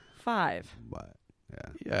 5. what? Yeah.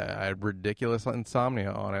 Yeah, I had ridiculous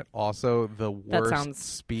insomnia on it. Also, the That worst sounds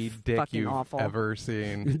speed dick fucking you've awful. ever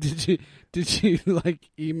seen. Did you like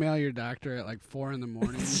email your doctor at like 4 a.m?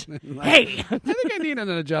 Like, Hey! I think I need an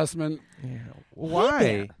adjustment. Yeah.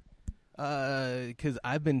 Why? Because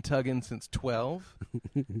I've been tugging since 12,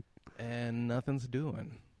 and nothing's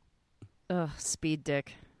doing. Ugh, speed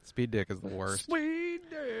dick. Speed dick is the worst. Sweet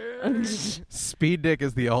day. Speed dick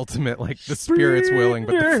is the ultimate, like, the spirit's willing,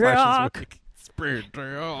 but the flesh is weak. Speed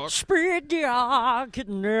dick. Speed dick, it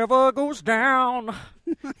never goes down.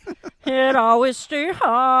 It always stay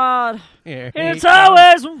hard. Yeah, It's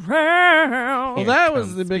always around. Well, that was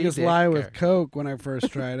comes the biggest Speed lie Dick. with Coke when I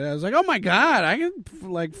first tried it. I was like, "Oh my god, I can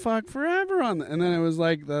like fuck forever on." And then it was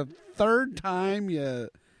like the third time you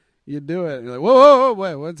do it, you're like, "Whoa,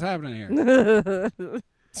 wait, what's happening here?"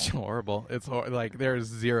 It's horrible. It's like there's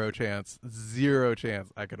zero chance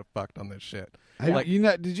I could have fucked on this shit. Like-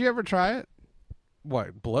 Did you ever try it?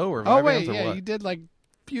 What, blow or Oh Vyvanse wait, or yeah, what? you did like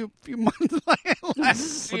few months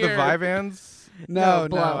last With year. the Vyvanse? No,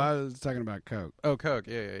 Blow. I was talking about Coke. Oh, Coke.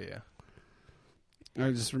 Yeah.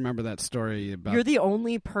 I just remember that story about. You're the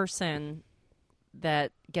only person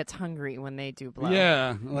that gets hungry when they do blow.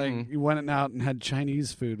 Yeah, like Mhm. you went out and had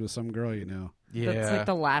Chinese food with some girl you know. Yeah. That's like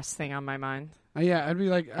the last thing on my mind. Yeah, I'd be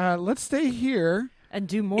like, let's stay here. And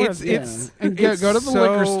do more of Yeah. this. And go to the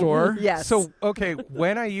liquor so- store. Yes. So, okay,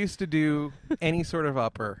 when I used to do any sort of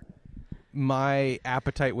upper, my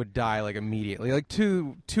appetite would die like immediately, like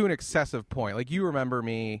to an excessive point. Like you remember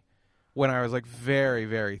me when I was like very,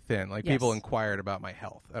 very thin. Like Yes. people inquired about my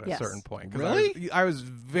health at a Yes. certain point. 'Cause Really? I was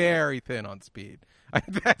very thin on speed.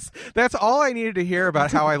 That's all I needed to hear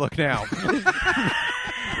about how I look now.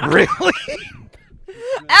 Really?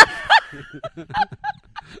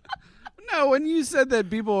 No, when you said that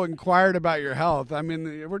people inquired about your health, I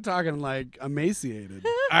mean, we're talking like emaciated.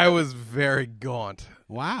 I was very gaunt.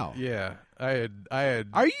 Wow. Yeah, I had.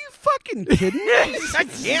 Are you fucking kidding me? I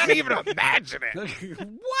can't even imagine it.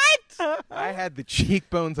 What? I had the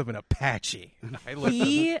cheekbones of an Apache.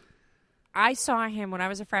 I saw him when I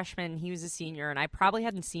was a freshman. He was a senior, and I probably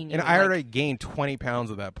hadn't seen you. And in, I like- already gained 20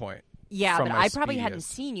 pounds at that point. Yeah, from but my I probably hadn't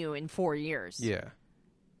speediest. seen you in 4 years. Yeah,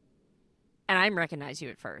 And I didn't recognize you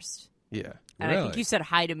at first. yeah. And I think Really? you said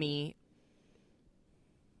hi to me.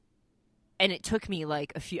 And it took me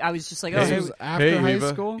like a few. I was just like, This oh, was after high Eva,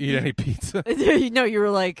 school? Eat any pizza? hey. No, you were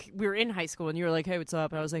like, we were in high school, and you were like, hey, what's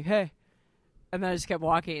up? And I was like, hey. And then I just kept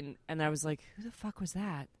walking, and I was like, who the fuck was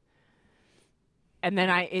that? And then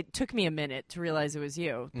it took me a minute to realize it was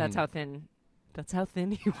you. That's how thin. That's how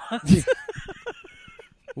thin he was.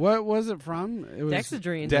 What was it from? It was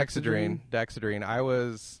Dexedrine. Dexedrine.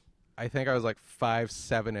 I think I was like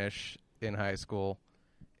 5'7" in high school,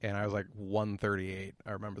 and I was like 138.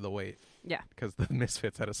 I remember the weight. Yeah. Because the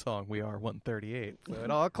Misfits had a song, "We Are 138." So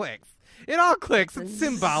it all clicks. It all clicks. It's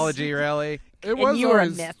symbology, really. It was And you were a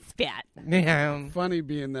always misfit. Yeah. funny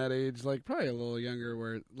being that age, like probably a little younger,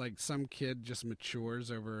 where like some kid just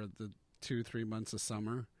matures over the 2-3 months of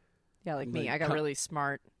summer. Yeah, like me. Like, I got really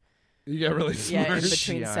smart. You get really Yeah, smart. in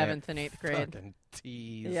between Giant 7th and 8th grade. Fucking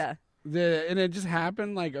tease. Yeah. And it just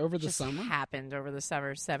happened like over the Just summer. happened over the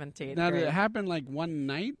summer, 7th to 8th Now, did grade. it happen like one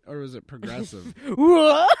night, or was it progressive?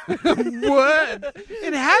 What? What?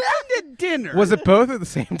 It happened at dinner. Was it both at the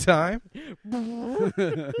same time?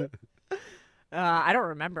 I don't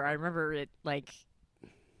remember. I remember it like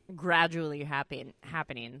gradually happening.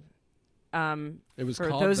 It was For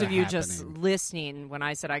called those The of you just Happening. listening, when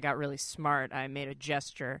I said I got really smart, I made a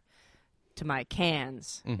gesture to my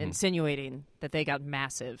cans, Mhm. insinuating that they got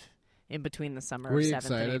massive in between the summer Were of you 7th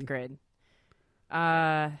and excited? 8th grade.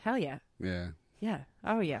 Hell yeah. Yeah. Yeah.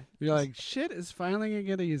 Oh yeah. You're like, shit is finally gonna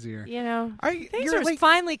get easier. You know, things You're are like,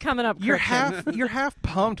 finally coming up. you're Christian. half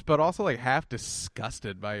pumped, but also like half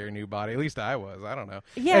disgusted by your new body. At least I was. I don't know.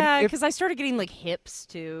 Yeah, And if- because I started getting like hips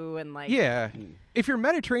too, and like Yeah. If you're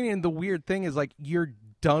Mediterranean, the weird thing is like you're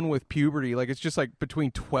done with puberty. Like it's just like between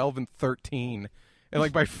 12 and 13. And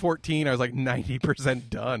like by 14, I was like 90%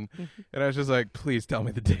 done. And I was just like, please tell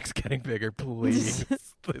me the dick's getting bigger. Please.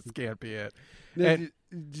 This can't be it. Now, And-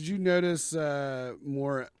 did you notice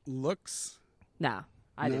more looks? No,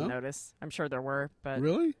 I didn't No? notice. I'm sure there were, but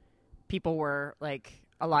Really? people were like,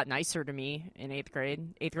 a lot nicer to me in 8th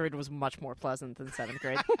grade. 8th grade was much more pleasant than 7th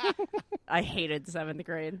grade. I hated 7th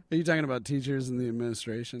grade. Are you talking about teachers and the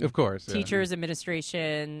administration? Of course. Yeah. Teachers,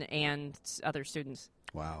 administration, and other students.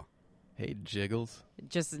 Wow. Hey, Jiggles.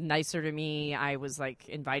 Just nicer to me. I was like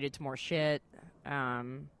invited to more shit.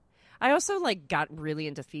 I also like got really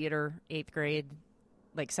into theater 8th grade.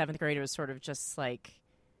 Like 7th grade, it was sort of just like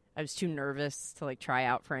I was too nervous to like try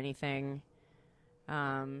out for anything.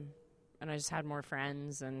 And I just had more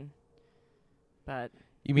friends, but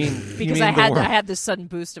You mean because you mean I had this sudden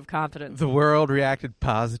boost of confidence. the world reacted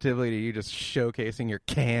positively to you just showcasing your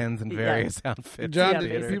cans and Yeah. various outfits? John, Yeah, did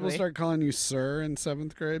basically. people start calling you sir in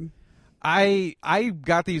 7th grade? I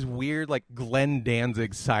got these weird like Glenn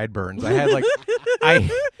Danzig sideburns. I had like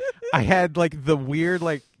I had like the weird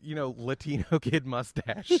like Latino kid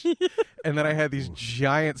mustache, and then I had these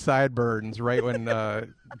giant sideburns right when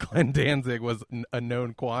Glenn Danzig was a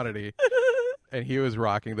known quantity, and he was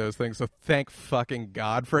rocking those things. So thank fucking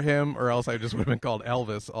God for him, or else I just would have been called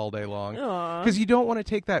Elvis all day long. Aw. Because you don't want to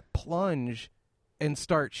take that plunge and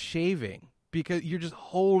start shaving. Because you're just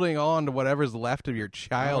holding on to whatever's left of your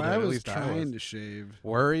childhood. I At was least trying I was. to shave.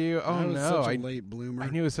 Were you? Oh I was no! such a late bloomer. I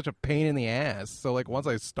knew it was such a pain in the ass. So like once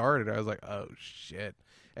I started, I was like, oh shit.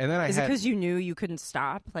 And then I Is it had because you knew you couldn't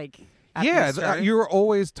stop? Like, after yeah, you started? you were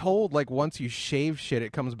always told like once you shave shit,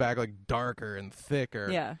 it comes back like darker and thicker.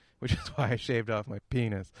 Yeah. Which is why I shaved off my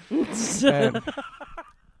penis. And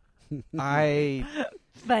I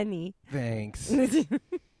Funny. thanks.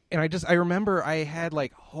 And I remember I had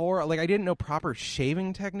like I didn't know proper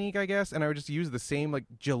shaving technique, I guess, and I would just use the same like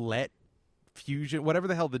Gillette Fusion, whatever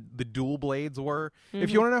the hell the dual blades were.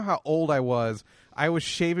 If you want to know how old I was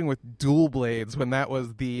shaving with dual blades when that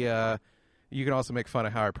was the you can also make fun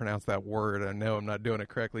of how I pronounce that word. I know I'm not doing it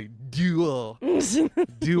correctly. Dual. You're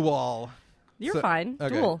So- fine.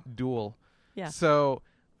 Okay, Dual. Yeah. So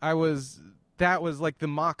that was like the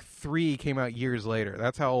Mach 3 came out years later.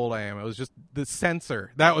 That's how old I am. It was just the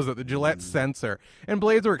sensor. That was it, the Gillette sensor. And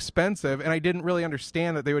blades were expensive, and I didn't really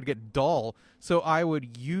understand that they would get dull. So I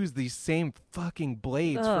would use these same fucking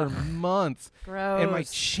blades Ugh. for months. Gross. And my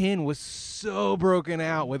chin was so broken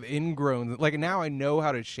out with ingrowns. Like now I know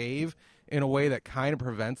how to shave in a way that kind of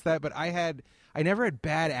prevents that. But I never had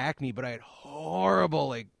bad acne, but I had horrible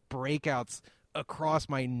like breakouts across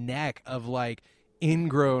my neck of like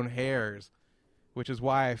ingrown hairs, which is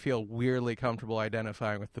why I feel weirdly comfortable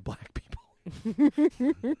identifying with the black people.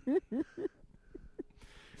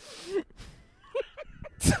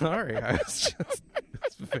 Sorry, I was just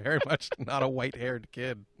very much not a white-haired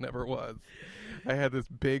kid. Never was. I had this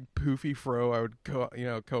big poofy fro. I would comb You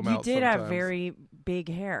out. did have sometimes. very big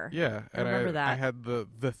hair. Yeah, I and remember that. I had the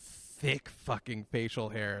thick fucking facial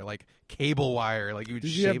hair, like cable wire, like you would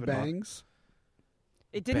Did shave you have it off. bangs?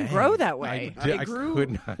 It didn't Bangs. grow that way. I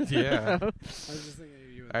could not. Yeah. I was just thinking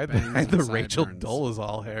of you with I had bangs the and Rachel sideburns.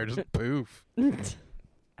 Dolezal hair, just poof.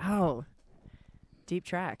 Oh. Deep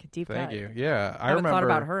track. Deep Thank cut. you. Yeah, I haven't thought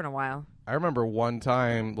about her in a while. I remember one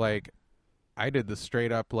time, like, I did the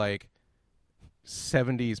straight up like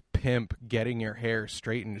 70s pimp getting your hair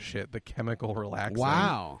straightened shit, the chemical relaxing.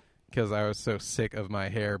 Wow. Because I was so sick of my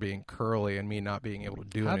hair being curly and me not being able to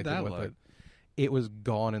do How'd anything that with look? it. It was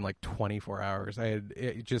gone in like 24 hours. I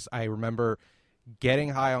remember getting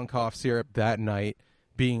high on cough syrup that night,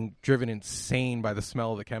 being driven insane by the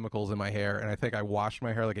smell of the chemicals in my hair, and I think I washed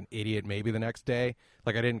my hair like an idiot maybe the next day.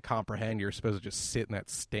 Like I didn't comprehend you're supposed to just sit in that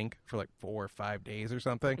stink for like 4 or 5 days or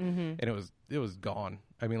something, and it was gone.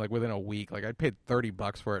 I mean, like within a week. Like I paid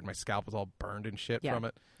 $30 for it, and my scalp was all burned and shit Yeah. from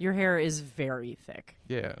it. Your hair is very thick.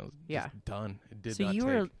 Yeah, it was Yeah. just done. It did So not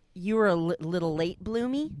you were a little late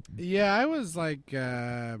bloomy? Yeah, I was like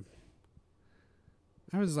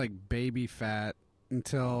baby fat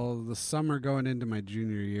until the summer going into my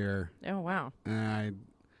junior year. Oh, wow. And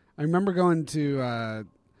I remember going to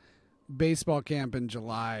baseball camp in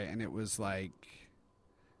July, and it was like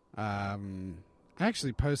I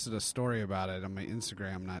actually posted a story about it on my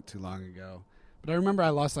Instagram not too long ago. But I remember I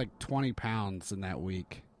lost like 20 pounds in that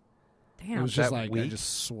week. Damn. It was just That like I week?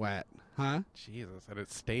 just sweat. Huh? Jesus, and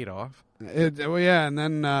it stayed off. Well, yeah, and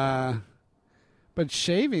then but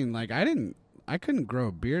shaving, like I couldn't grow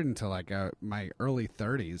a beard until like my early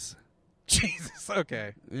 30s. Jesus,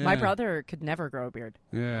 okay. Yeah. My brother could never grow a beard.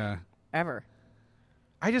 Yeah. Ever.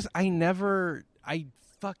 I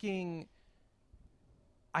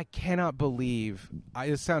cannot believe,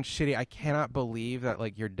 it sounds shitty, I cannot believe that,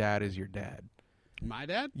 like, your dad is your dad. My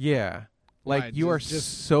dad? Yeah. Like, Why, you are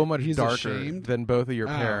just so much he's darker ashamed? than both of your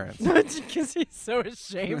Oh. parents. Because he's so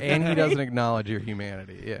ashamed. And he doesn't acknowledge your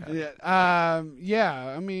humanity. Yeah. Yeah. Yeah.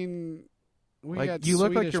 I mean, we Like got you look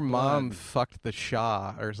like Swedish your mom blood. fucked the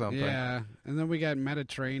Shah or something. Yeah, and then we got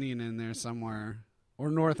Mediterranean in there somewhere,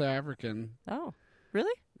 or North African, Oh,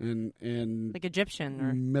 really? and Like Egyptian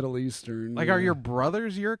or Middle Eastern. Like, yeah. are your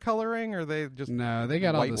brothers your coloring, or are they just No, they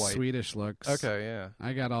got all the white? Swedish looks. Okay, yeah.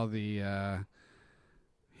 I got all the.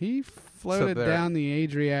 He floated they're- down the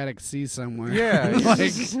Adriatic Sea somewhere. Yeah,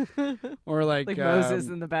 like, or like Moses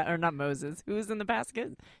in the or not Moses. Who was in the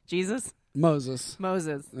basket? Jesus. Moses,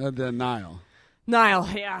 Moses. the Nile. Nile.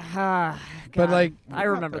 Yeah. But, God. like, I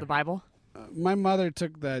remember the Bible. My mother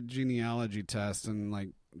took that genealogy test, and like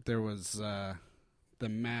there was the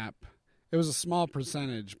map. It was a small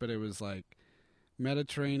percentage, but it was like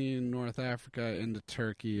Mediterranean, North Africa, into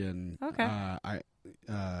Turkey, and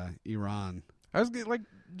Iran. I was like,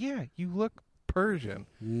 yeah, you look Persian.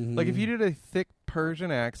 Mm-hmm. Like if you did a thick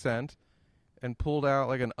Persian accent and pulled out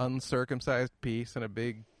like an uncircumcised piece and a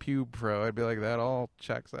big pube fro, I'd be like, that all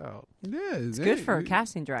checks out. yeah, It's good for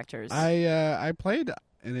casting directors. I played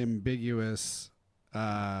an ambiguous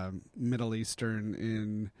Middle Eastern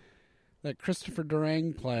in that Christopher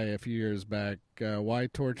Durang play a few years back. Why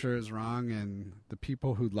Torture is Wrong and the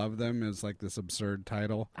People Who Love Them is like this absurd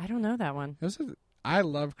title. I don't know that one. I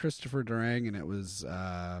love Christopher Durang, and it was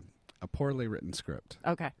a poorly written script.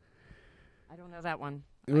 Okay. I don't know that one.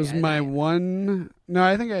 It was one. No,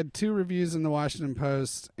 I think I had 2 reviews in the Washington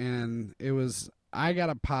Post, and it was. I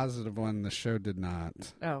got a positive one. The show did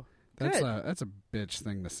not. Oh, That's good. that's a bitch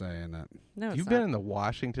thing to say, isn't it? No, it's You've not. been in the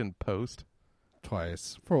Washington Post?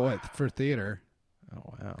 Twice for what? For theater.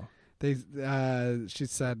 Oh, wow. They. She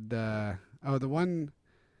said. The one.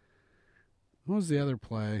 What was the other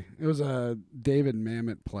play? It was a David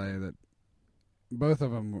Mamet play that. Both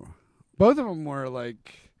of them were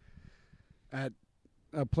like at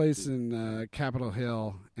a place in Capitol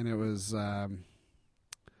Hill, and it was. I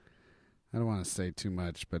don't want to say too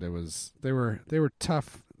much, but it was. They were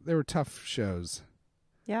tough. They were tough shows.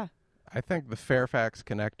 Yeah. I think the Fairfax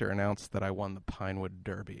Connector announced that I won the Pinewood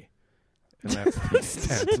Derby. And that's the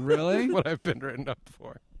extent Really? of what I've been written up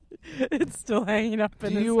for. It's still hanging up in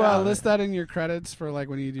Do his you house. list that in your credits for like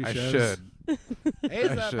when you do I shows? should. He's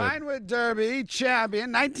I the should. Pinewood Derby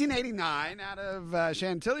champion, 1989, out of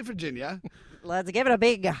Chantilly, Virginia. Let's give it a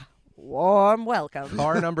big, warm welcome.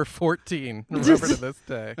 Car number 14. Remember to this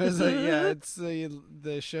day. It's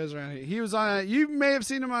the shows around here. He was on. You may have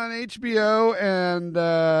seen him on HBO and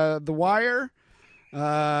The Wire,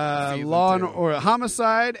 Season Law 2. or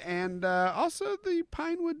Homicide, and also the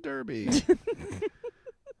Pinewood Derby.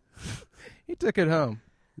 He took it home.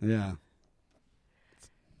 Yeah.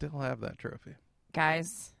 Still have that trophy.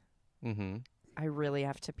 Guys, Mm-hmm. I really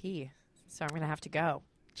have to pee, so I'm going to have to go.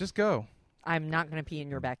 Just go. I'm not going to pee in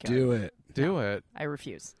your backyard. Do it. Do it. I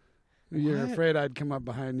refuse. You're What? afraid I'd come up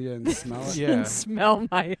behind you and smell it? Yeah. And smell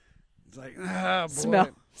my It's like, boy.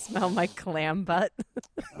 smell my clam butt.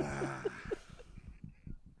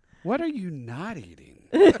 What are you not eating?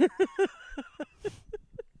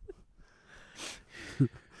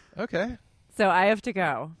 Okay. So I have to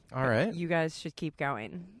go. All right. You guys should keep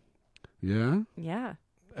going. Yeah? Yeah.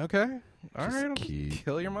 Okay. All Just right. I'll keep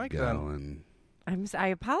kill your mic then. going. I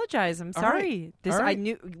apologize. I'm All right. sorry. This All right.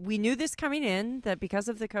 we knew this coming in that because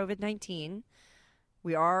of the COVID-19,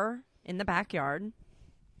 we are in the backyard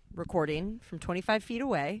recording from 25 feet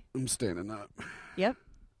away. I'm standing up. Yep.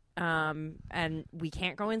 And we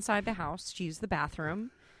can't go inside the house to use the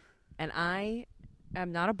bathroom. And I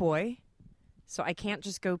am not a boy, so I can't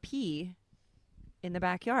just go pee in the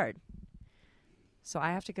backyard. So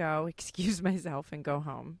I have to go excuse myself and go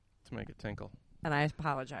home. To make it tinkle. And I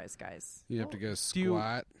apologize, guys. You have to go you-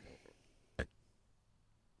 squat.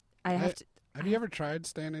 I have to Have you ever tried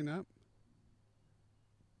standing up?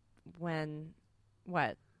 when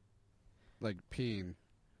what? Like peeing.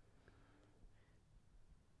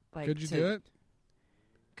 Like Could you to- do it?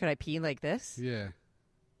 Could I pee like this? Yeah.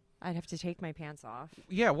 I'd have to take my pants off.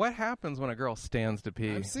 Yeah. What happens when a girl stands to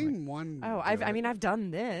pee? I've seen one. Oh, do I it. mean I've done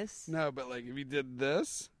this. No, but like if you did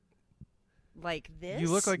this. Like this. You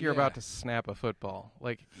look like you're Yeah. about to snap a football.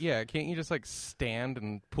 Like, yeah, can't you just like stand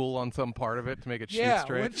and pull on some part of it to make it shoot Yeah,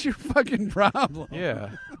 straight? what's your fucking problem?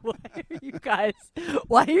 Yeah. Why are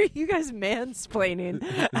you guys mansplaining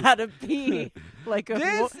how to pee like a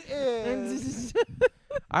This is.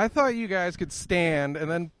 I thought you guys could stand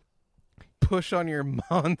and then push on your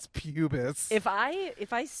mons pubis. If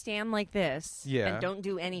I stand like this Yeah. and don't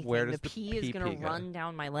do anything, Where the does the pee is pee-pee going to go? run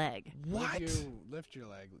down my leg Would you lift your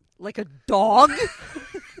leg? like a dog.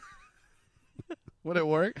 Would it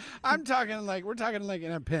work? I'm talking like we're talking like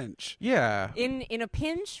in a pinch. Yeah. In a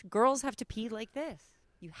pinch, girls have to pee like this.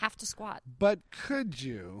 You have to squat. But could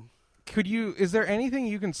you? Is there anything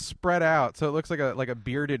you can spread out so it looks like a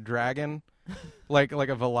bearded dragon, like a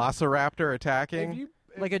velociraptor attacking?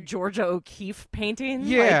 Like a Georgia O'Keeffe painting?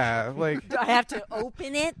 Yeah, like Do I have to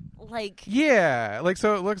open it? Like, yeah, like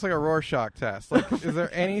so it looks like a Rorschach test. Like, is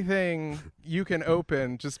there anything you can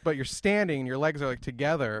open but you're standing and your legs are like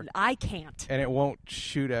together I can't. and it won't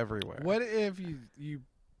shoot everywhere? What if you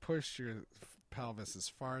push your pelvis as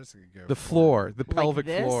far as it can go? The floor, the pelvic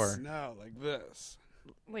this? floor. No, like this.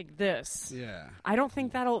 Like this. Yeah. I don't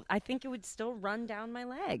think I think it would still run down my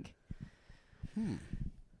leg.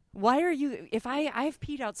 Why are you, I've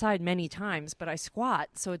peed outside many times, but I squat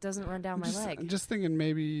so it doesn't run down my leg. I'm just thinking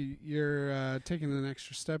maybe you're taking an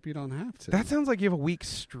extra step you don't have to. That sounds like you have a weak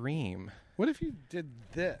stream. What if you did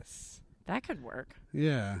this? That could work.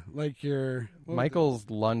 Yeah, like you're... Michael's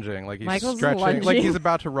lunging, like he's Michael's stretching, like lunging. he's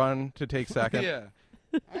about to run to take second. Yeah.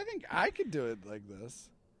 I think I could do it like this.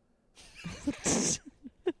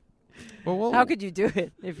 Well, How could you do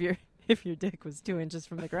it if your dick was 2 inches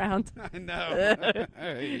from the ground? I know.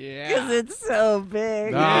 Yeah. Because it's so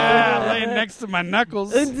big. Yeah, laying next to my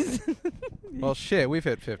knuckles. well, shit, we've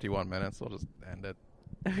hit 51 minutes. We'll just end it.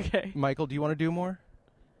 Okay. Michael, do you want to do more?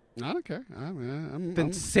 I don't care.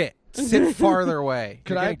 Then sit farther away.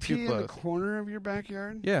 Could You're I getting too pee in the close. corner of your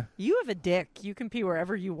backyard? Yeah. You have a dick. You can pee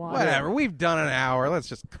wherever you want. Whatever. We've done an hour. Let's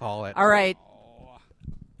just call it. All right.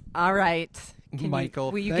 All right.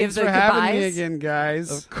 Michael. Will you Thanks give for the having me goodbyes? again, guys.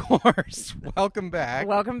 Of course. Welcome back.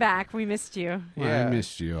 Welcome back. We missed you. Yeah. I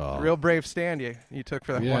missed you all. Real brave stand you took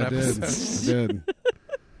for that yeah, one I did. episode. I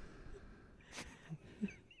did.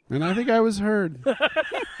 And I think I was heard. All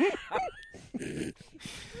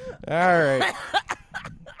right.